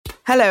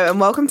Hello and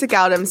welcome to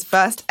Galdem's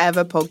first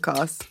ever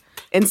podcast.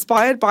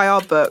 Inspired by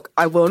our book,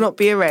 I Will Not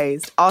Be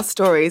Erased, our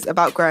stories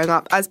about growing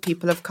up as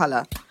people of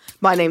colour.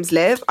 My name's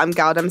Liv, I'm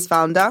Galdem's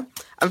founder,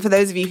 and for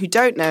those of you who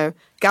don't know,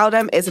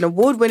 Galdem is an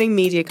award-winning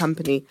media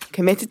company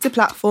committed to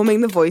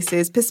platforming the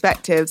voices,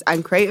 perspectives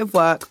and creative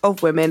work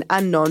of women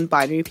and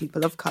non-binary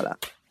people of colour.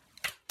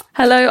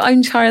 Hello,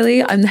 I'm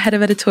Charlie. I'm the head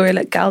of editorial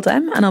at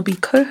Galdem and I'll be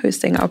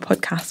co-hosting our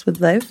podcast with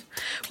Liv.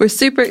 We're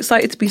super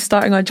excited to be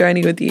starting our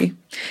journey with you.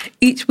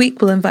 Each week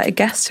we'll invite a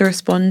guest to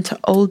respond to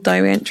old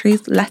diary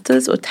entries,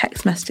 letters or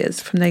text messages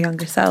from their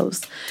younger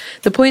selves.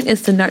 The point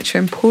is to nurture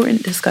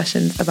important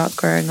discussions about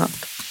growing up.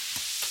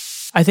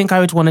 I think I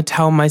would want to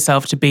tell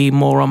myself to be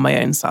more on my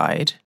own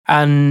side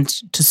and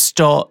to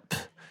stop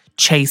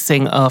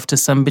chasing after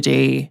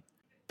somebody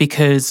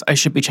because I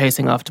should be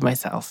chasing after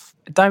myself.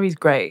 A diary's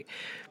great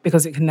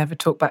because it can never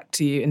talk back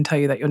to you and tell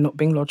you that you're not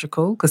being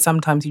logical, because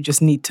sometimes you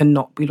just need to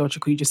not be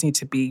logical. You just need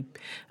to be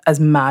as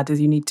mad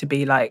as you need to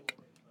be, like,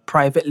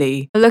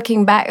 privately.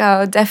 Looking back,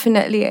 I'll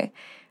definitely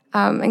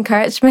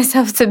encourage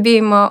myself to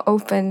be more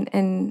open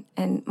and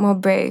more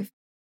brave.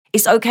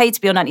 It's okay to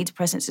be on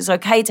antidepressants. It's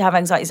okay to have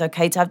anxiety. It's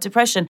okay to have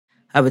depression.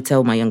 I would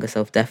tell my younger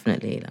self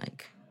definitely,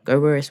 like, go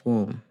where it's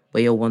warm,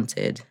 where you're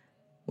wanted,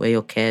 where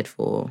you're cared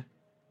for,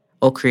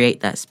 or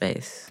create that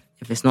space.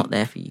 If it's not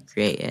there for you,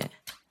 create it.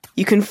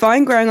 You can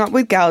find Growing Up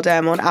with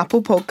Galdem on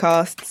Apple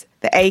Podcasts,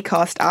 the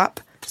Acast app,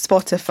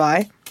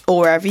 Spotify, or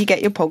wherever you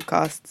get your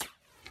podcasts.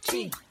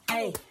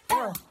 G-A-L-D-E-M